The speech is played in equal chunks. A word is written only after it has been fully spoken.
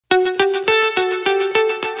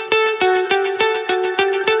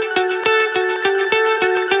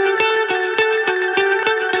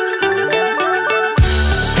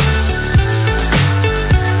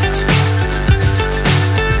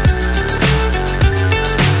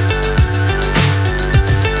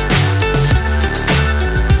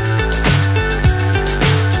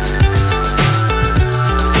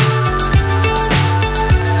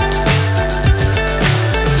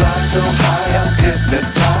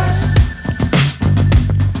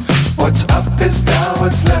is down,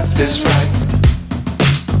 what's left is right.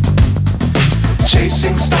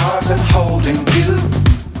 Chasing stars and holding you.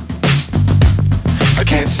 I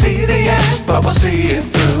can't see the end, but we'll see it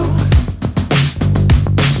through.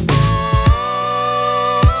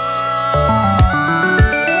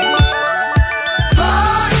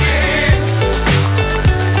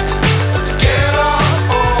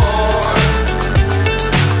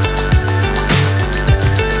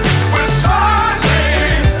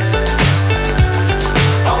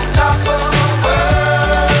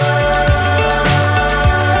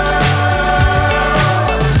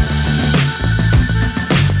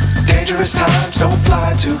 Times don't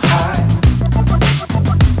fly too high.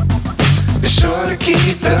 Be sure to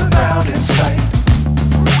keep the ground in sight.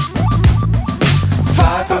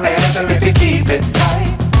 Fly forever if you keep it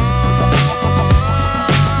tight.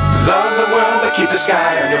 Love the world but keep the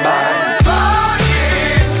sky on your mind.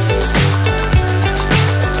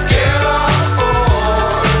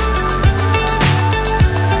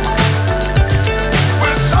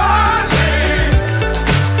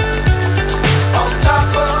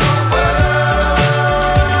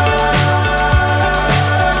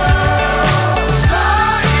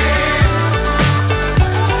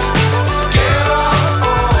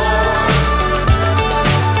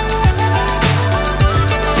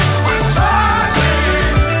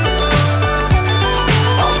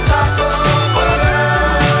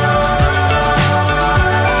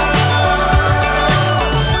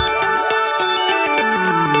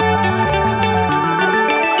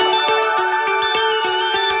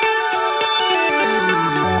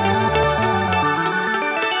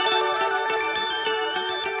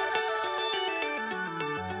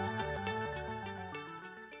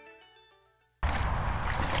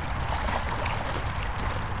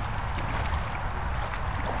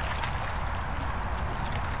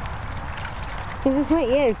 She just met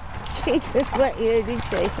you. She just met you, did she?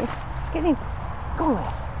 Get in. Go on,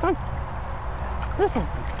 Wes. Come on. Listen,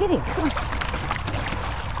 get in. Come on.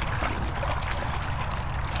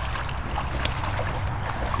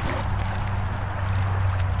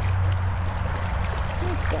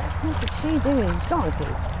 What is she doing?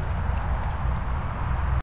 Donkey.